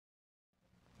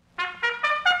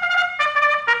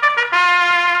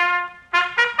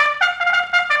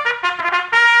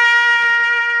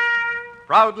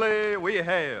Proudly we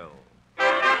hail.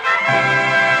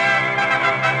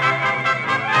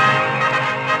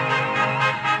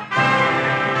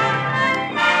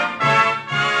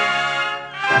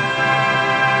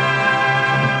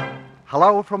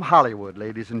 Hello from Hollywood,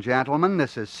 ladies and gentlemen.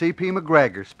 This is C.P.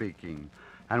 McGregor speaking,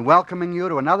 and welcoming you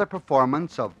to another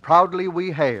performance of Proudly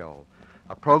We Hail,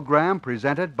 a program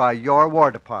presented by your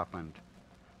War Department.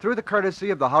 Through the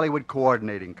courtesy of the Hollywood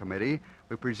Coordinating Committee,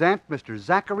 we present Mr.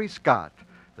 Zachary Scott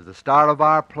as the star of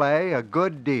our play, A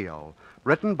Good Deal,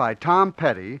 written by Tom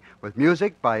Petty with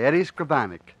music by Eddie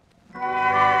Scrivanik.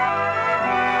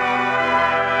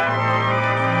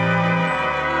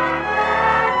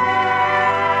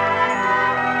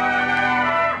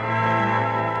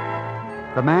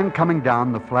 The man coming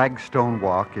down the flagstone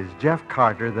walk is Jeff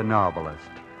Carter, the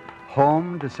novelist,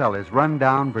 home to sell his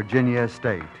rundown Virginia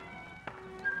estate.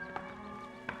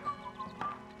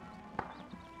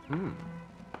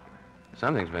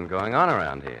 Something's been going on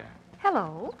around here.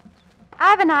 Hello.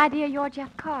 I've an idea you're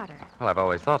Jeff Carter. Well, I've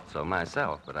always thought so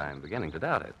myself, but I'm beginning to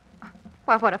doubt it.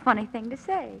 Well, what a funny thing to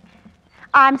say.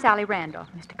 I'm Sally Randolph,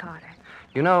 Mr. Carter.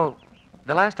 You know,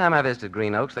 the last time I visited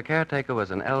Green Oaks, the caretaker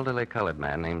was an elderly colored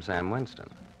man named Sam Winston.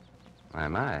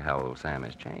 My, how old Sam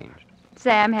has changed.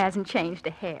 Sam hasn't changed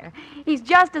a hair. He's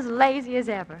just as lazy as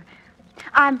ever.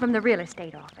 I'm from the real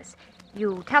estate office.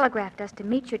 You telegraphed us to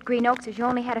meet you at Green Oaks as you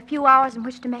only had a few hours in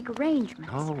which to make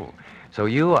arrangements. Oh, so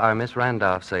you are Miss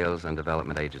Randolph Sales and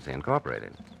Development Agency,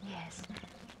 Incorporated. Yes.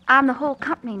 I'm the whole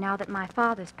company now that my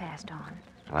father's passed on.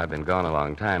 Well, I've been gone a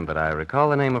long time, but I recall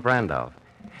the name of Randolph.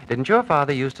 Didn't your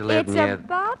father used to live near... It's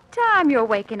about time you're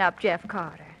waking up, Jeff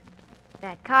Carter.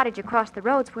 That cottage across the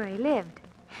road's where he lived.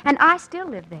 And I still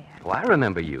live there. Oh, I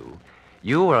remember you.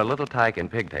 You were a little tyke in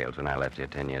pigtails when I left here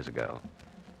 10 years ago.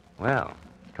 Well,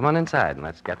 come on inside and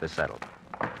let's get this settled.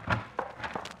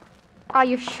 Are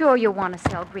you sure you want to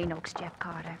sell Green Oaks, Jeff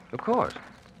Carter? Of course.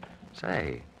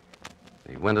 Say,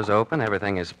 the window's open,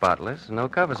 everything is spotless, no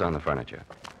covers on the furniture.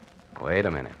 Wait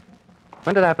a minute.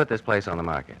 When did I put this place on the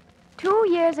market? 2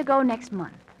 years ago next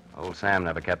month. Old Sam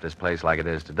never kept this place like it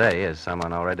is today. Is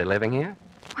someone already living here?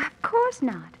 Why, of course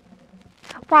not.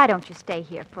 Why don't you stay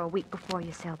here for a week before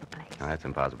you sell the place? Oh, that's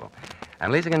impossible.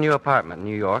 I'm leasing a new apartment in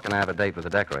New York, and I have a date with the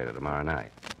decorator tomorrow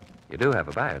night. You do have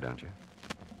a buyer, don't you?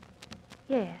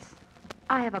 Yes,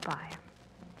 I have a buyer.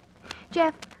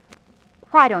 Jeff,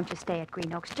 why don't you stay at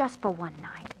Green Oaks just for one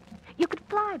night? You could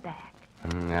fly back.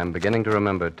 I'm beginning to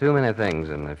remember too many things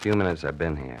in the few minutes I've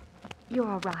been here.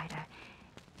 You're a writer.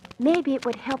 Maybe it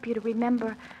would help you to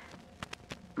remember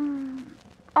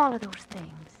all of those things.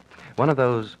 One of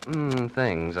those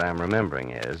things I'm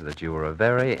remembering is that you were a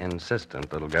very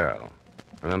insistent little girl.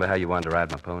 Remember how you wanted to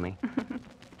ride my pony?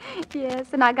 Yes,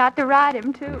 and I got to ride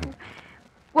him, too.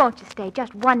 Won't you stay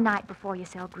just one night before you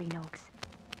sell Green Oaks?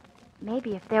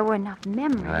 Maybe if there were enough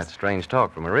memories... Now, that's strange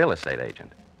talk from a real estate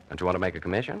agent. Don't you want to make a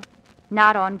commission?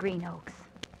 Not on Green Oaks.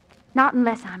 Not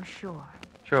unless I'm sure.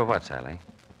 Sure of what, Sally?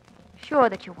 Sure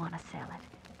that you want to sell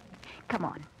it. Come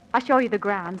on. I'll show you the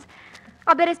grounds.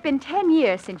 I'll bet it's been 10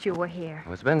 years since you were here.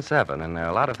 Well, it's been 7, and there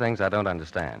are a lot of things I don't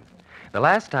understand. The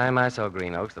last time I saw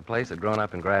Green Oaks, the place had grown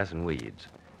up in grass and weeds.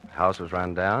 The house was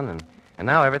run down, and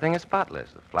now everything is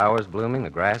spotless. The flowers blooming, the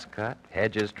grass cut,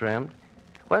 hedges trimmed.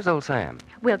 Where's old Sam?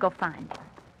 We'll go find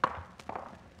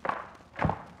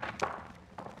him.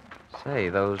 Say,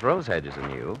 those rose hedges are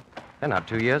new. They're not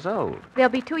 2 years old. They'll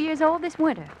be 2 years old this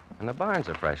winter. And the barns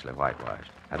are freshly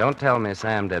whitewashed. Now, don't tell me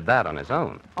Sam did that on his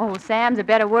own. Old Sam's a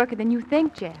better worker than you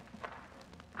think, Jeff.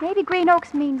 Maybe Green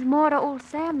Oaks means more to old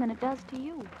Sam than it does to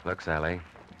you. Look, Sally,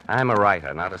 I'm a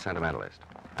writer, not a sentimentalist.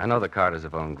 I know the Carters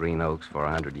have owned Green Oaks for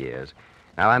 100 years.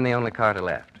 Now I'm the only Carter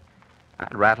left.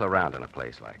 I'd rattle around in a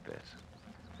place like this.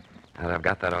 Now that I've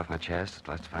got that off my chest,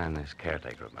 let's find this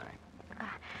caretaker of mine.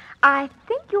 I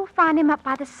think you'll find him up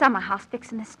by the summer house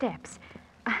fixing the steps.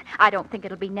 I don't think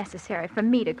it'll be necessary for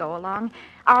me to go along.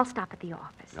 I'll stop at the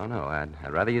office. No, I'd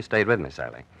rather you stayed with me,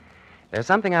 Sally. There's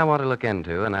something I want to look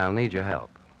into, and I'll need your help.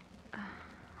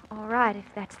 All right, if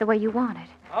that's the way you want it.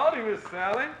 Howdy, Miss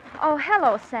Sally. Oh,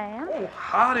 hello, Sam. Oh,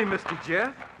 howdy, Mr.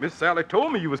 Jeff. Miss Sally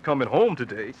told me you was coming home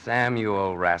today. Sam, you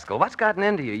old rascal, what's gotten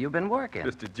into you? You've been working.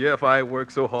 Mr. Jeff, I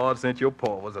worked so hard since your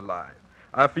pa was alive.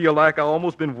 I feel like I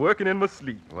almost been working in my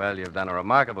sleep. Well, you've done a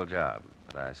remarkable job,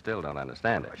 but I still don't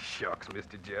understand it. Oh, shucks,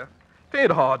 Mr. Jeff. It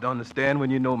ain't hard to understand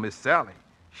when you know Miss Sally.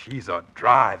 She's a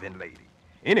driving lady.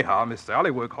 Anyhow, Miss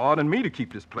Sally worked hard on me to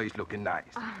keep this place looking nice.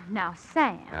 Oh, now,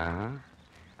 Sam. Uh-huh.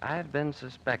 I've been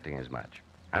suspecting as much.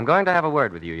 I'm going to have a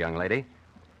word with you, young lady.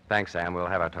 Thanks, Sam. We'll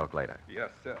have our talk later. Yes,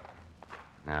 sir.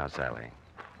 Now, Sally,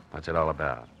 what's it all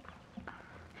about?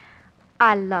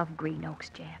 I love Green Oaks,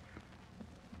 Jeff.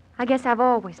 I guess I've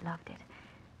always loved it.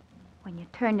 When you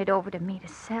turned it over to me to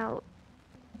sell,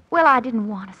 well, I didn't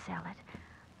want to sell it.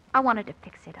 I wanted to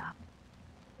fix it up.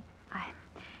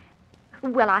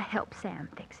 I helped Sam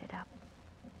fix it up.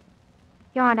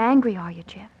 You aren't angry, are you,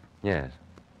 Jeff? Yes,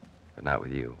 but not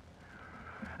with you.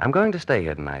 I'm going to stay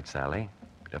here tonight, Sally,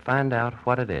 to find out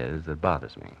what it is that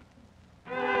bothers me.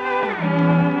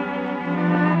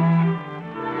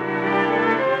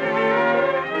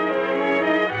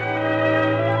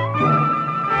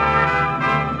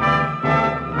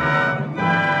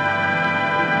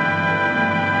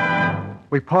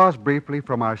 We pause briefly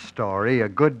from our story, A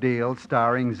Good Deal,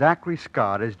 starring Zachary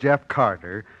Scott as Jeff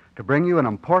Carter, to bring you an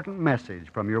important message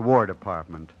from your War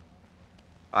Department.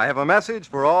 I have a message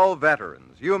for all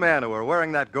veterans, you men who are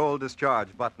wearing that gold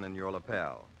discharge button in your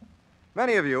lapel.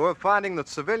 Many of you are finding that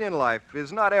civilian life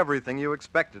is not everything you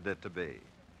expected it to be.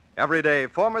 Every day,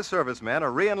 former servicemen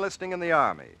are re-enlisting in the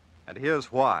Army, and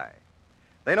here's why.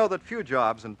 They know that few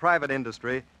jobs in private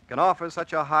industry can offer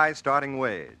such a high starting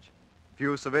wage.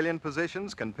 Few civilian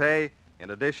positions can pay, in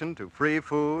addition to free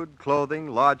food, clothing,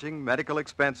 lodging, medical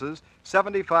expenses,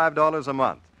 $75 a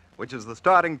month, which is the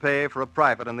starting pay for a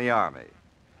private in the Army.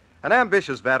 An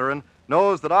ambitious veteran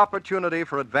knows that opportunity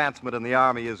for advancement in the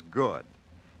Army is good.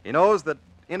 He knows that,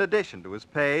 in addition to his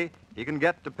pay, he can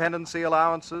get dependency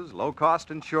allowances, low-cost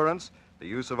insurance, the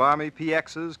use of Army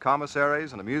PXs,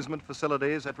 commissaries, and amusement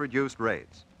facilities at reduced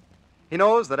rates. He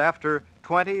knows that after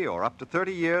 20 or up to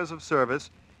 30 years of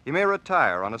service, he may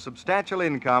retire on a substantial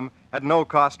income at no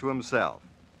cost to himself.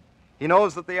 He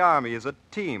knows that the Army is a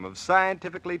team of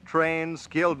scientifically trained,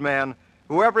 skilled men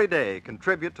who every day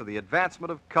contribute to the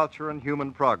advancement of culture and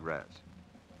human progress.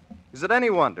 Is it any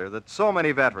wonder that so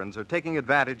many veterans are taking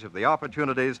advantage of the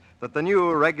opportunities that the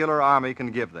new regular Army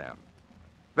can give them?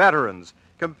 Veterans,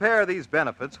 compare these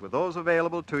benefits with those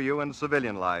available to you in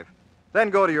civilian life,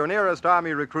 then go to your nearest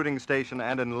Army recruiting station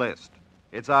and enlist.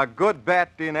 It's a good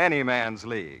bet in any man's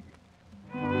league.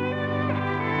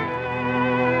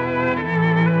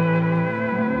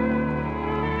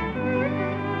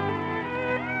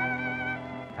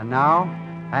 And now,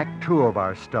 Act Two of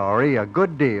our story, A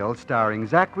Good Deal, starring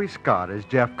Zachary Scott as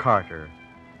Jeff Carter.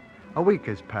 A week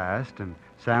has passed, and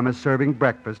Sam is serving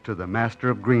breakfast to the master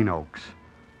of Green Oaks.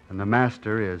 And the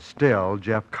master is still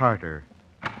Jeff Carter.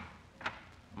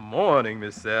 Morning,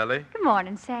 Miss Sally. Good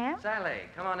morning, Sam. Sally,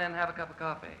 come on in and have a cup of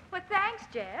coffee. Well, thanks,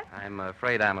 Jeff. I'm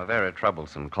afraid I'm a very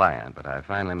troublesome client, but I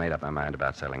finally made up my mind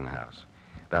about selling the house.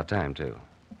 About time, too.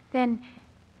 Then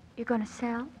you're going to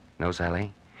sell? No,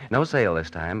 Sally? No sale this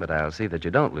time, but I'll see that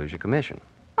you don't lose your commission.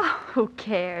 Oh, who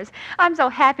cares? I'm so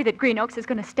happy that Green Oaks is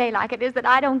going to stay like it is that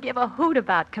I don't give a hoot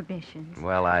about commissions.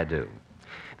 Well, I do.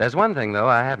 There's one thing, though,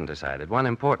 I haven't decided. One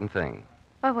important thing.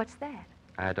 Well, what's that?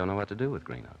 I don't know what to do with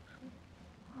Green Oaks.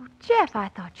 Oh, Jeff, I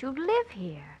thought you'd live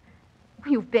here.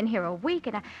 You've been here a week,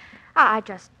 and I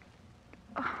just...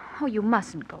 Oh, you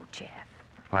mustn't go, Jeff.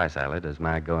 Why, Sally, does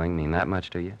my going mean that much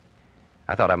to you?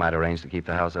 I thought I might arrange to keep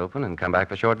the house open and come back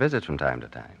for short visits from time to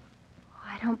time.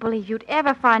 I don't believe you'd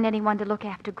ever find anyone to look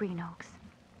after Green Oaks.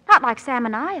 Not like Sam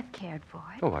and I have cared for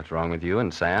it. Well, what's wrong with you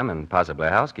and Sam and possibly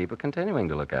a housekeeper continuing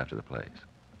to look after the place?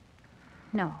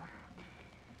 No.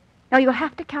 No, you'll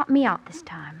have to count me out this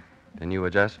time. Then you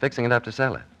were just fixing it up to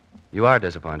sell it. You are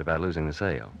disappointed about losing the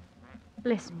sale.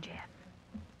 Listen, Jeff.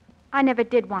 I never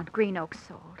did want Green Oaks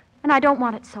sold, and I don't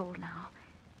want it sold now.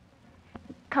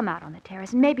 Come out on the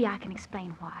terrace, and maybe I can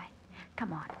explain why.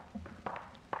 Come on.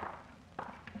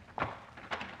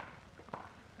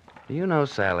 Do you know,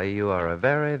 Sally, you are a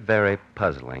very, very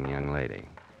puzzling young lady.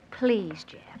 Please,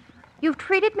 Jeff. You've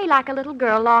treated me like a little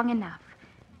girl long enough.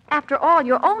 After all,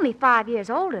 you're only 5 years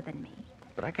older than me.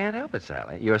 But I can't help it,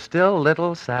 Sally. You're still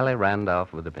little Sally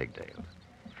Randolph with the pigtails.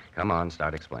 Come on,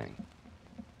 start explaining.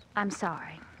 I'm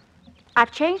sorry.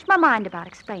 I've changed my mind about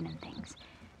explaining things.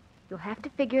 You'll have to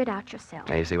figure it out yourself.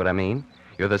 Now, you see what I mean?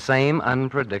 You're the same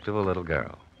unpredictable little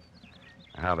girl.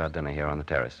 Now, how about dinner here on the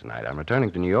terrace tonight? I'm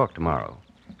returning to New York tomorrow.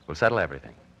 We'll settle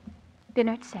everything.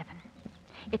 Dinner at 7.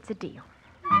 It's a deal.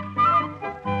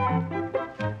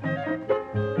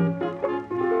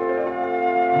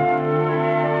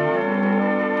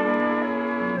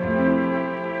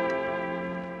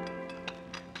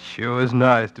 Sure is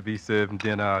nice to be serving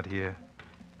dinner out here.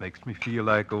 Makes me feel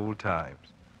like old times.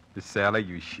 Miss Sally,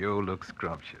 you sure look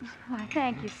scrumptious. Why,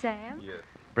 thank you, Sam. Yes.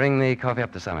 Bring the coffee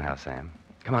up to Summer House, Sam.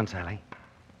 Come on, Sally.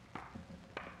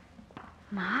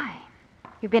 My,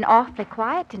 you've been awfully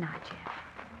quiet tonight, Jeff.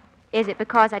 Is it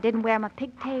because I didn't wear my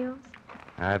pigtails?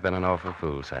 I've been an awful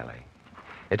fool, Sally.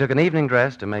 It took an evening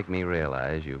dress to make me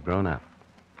realize you've grown up.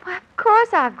 Why, of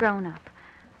course I've grown up.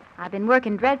 I've been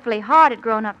working dreadfully hard at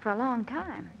growing up for a long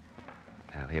time.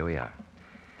 Well, here we are.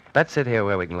 Let's sit here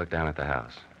where we can look down at the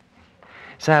house.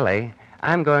 Sally,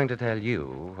 I'm going to tell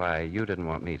you why you didn't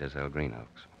want me to sell Green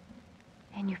Oaks.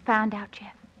 And you found out,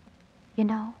 Jeff? You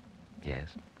know? Yes,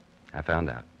 I found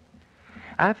out.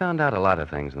 I found out a lot of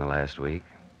things in the last week.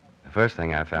 The first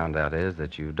thing I found out is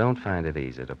that you don't find it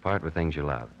easy to part with things you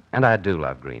love. And I do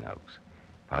love Green Oaks.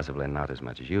 Possibly not as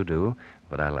much as you do,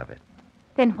 but I love it.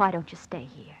 Then why don't you stay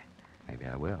here? Maybe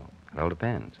I will. It all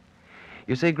depends.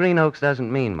 You see, Green Oaks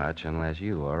doesn't mean much unless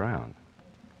you are around.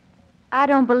 I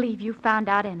don't believe you found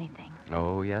out anything.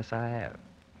 Oh, yes, I have.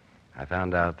 I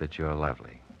found out that you're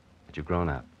lovely, that you've grown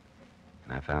up.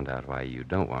 And I found out why you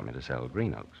don't want me to sell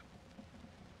Green Oaks.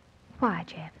 Why,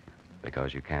 Jeff?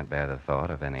 Because you can't bear the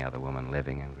thought of any other woman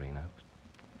living in Green Oaks.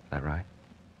 Is that right?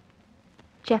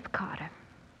 Jeff Carter,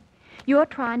 you're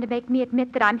trying to make me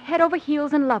admit that I'm head over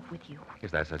heels in love with you.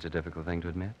 Is that such a difficult thing to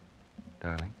admit,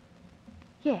 darling?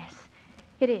 Yes,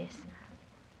 it is.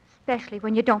 Especially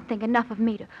when you don't think enough of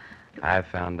me to... I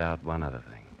found out one other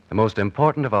thing. The most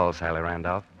important of all, Sally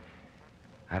Randolph.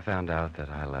 I found out that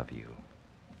I love you.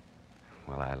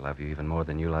 Well, I love you even more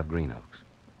than you love Green Oaks.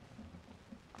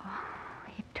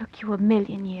 It took you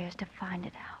 1,000,000 years to find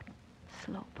it out.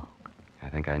 Slowpoke. I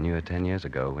think I knew it 10 years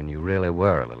ago when you really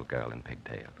were a little girl in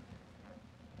pigtails.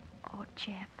 Oh,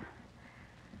 Jeff.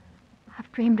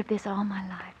 I've dreamed of this all my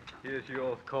life. Here's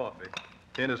your coffee.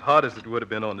 Ain't as hot as it would have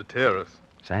been on the terrace.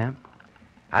 Sam,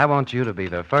 I want you to be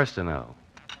the first to know.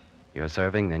 You're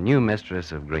serving the new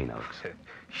mistress of Green Oaks.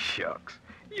 Shucks.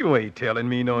 You ain't telling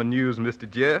me no news, Mr.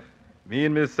 Jeff. Me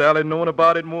and Miss Sally known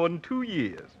about it more than 2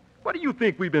 years. What do you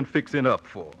think we've been fixing up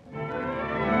for?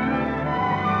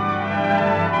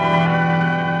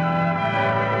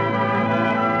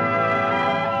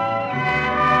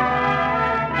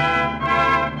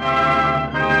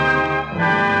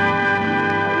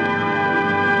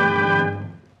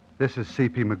 This is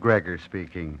C.P. McGregor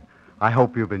speaking. I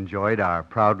hope you've enjoyed our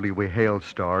Proudly We Hail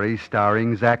story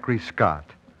starring Zachary Scott.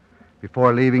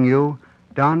 Before leaving you,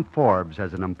 Don Forbes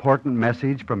has an important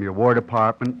message from your War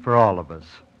Department for all of us.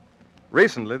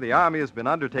 Recently, the Army has been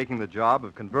undertaking the job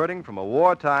of converting from a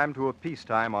wartime to a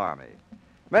peacetime Army.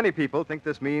 Many people think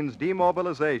this means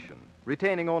demobilization,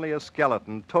 retaining only a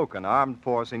skeleton, token armed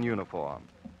force in uniform.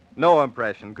 No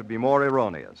impression could be more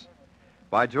erroneous.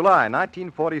 By July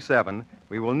 1947,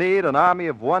 we will need an army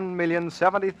of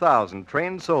 1,070,000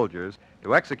 trained soldiers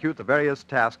to execute the various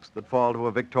tasks that fall to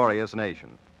a victorious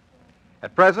nation.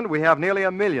 At present, we have nearly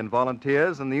 1 million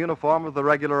volunteers in the uniform of the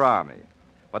regular Army.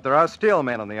 But there are still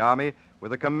men in the Army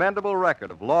with a commendable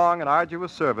record of long and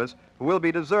arduous service who will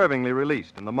be deservingly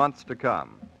released in the months to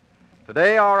come.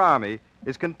 Today, our Army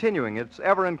is continuing its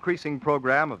ever-increasing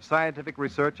program of scientific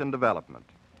research and development.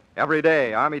 Every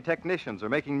day, Army technicians are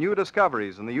making new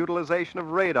discoveries in the utilization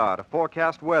of radar to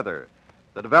forecast weather,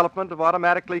 the development of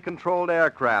automatically controlled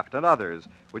aircraft, and others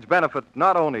which benefit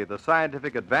not only the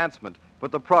scientific advancement,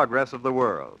 but the progress of the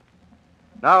world.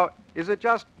 Now, is it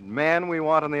just men we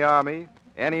want in the Army?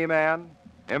 Any man?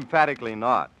 Emphatically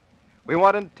not. We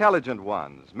want intelligent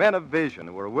ones, men of vision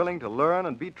who are willing to learn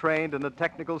and be trained in a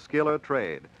technical skill or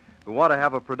trade, who want to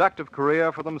have a productive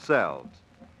career for themselves.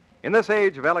 In this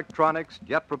age of electronics,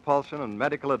 jet propulsion, and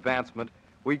medical advancement,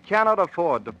 we cannot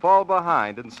afford to fall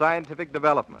behind in scientific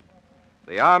development.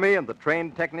 The Army and the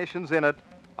trained technicians in it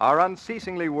are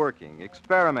unceasingly working,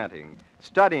 experimenting,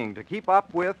 studying to keep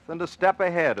up with and a step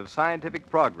ahead of scientific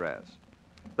progress.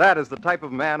 That is the type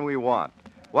of man we want,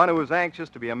 one who is anxious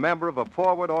to be a member of a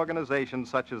forward organization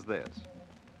such as this.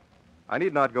 I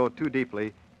need not go too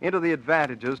deeply into the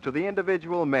advantages to the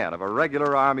individual men of a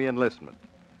regular Army enlistment.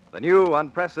 The new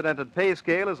unprecedented pay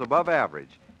scale is above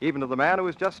average, even to the man who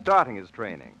is just starting his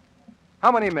training.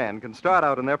 How many men can start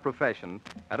out in their profession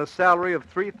at a salary of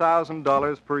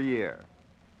 $3,000 per year?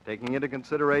 Taking into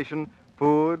consideration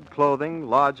food, clothing,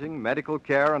 lodging, medical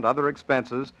care, and other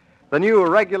expenses, the new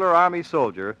regular Army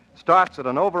soldier starts at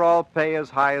an overall pay as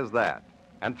high as that,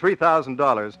 and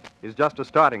 $3,000 is just a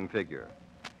starting figure.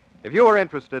 If you are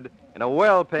interested in a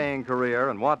well-paying career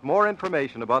and want more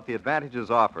information about the advantages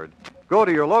offered, go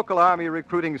to your local Army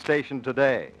recruiting station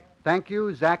today. Thank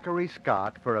you, Zachary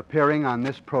Scott, for appearing on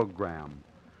this program.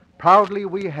 Proudly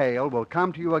We Hail will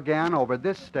come to you again over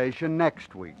this station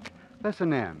next week.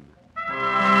 Listen in.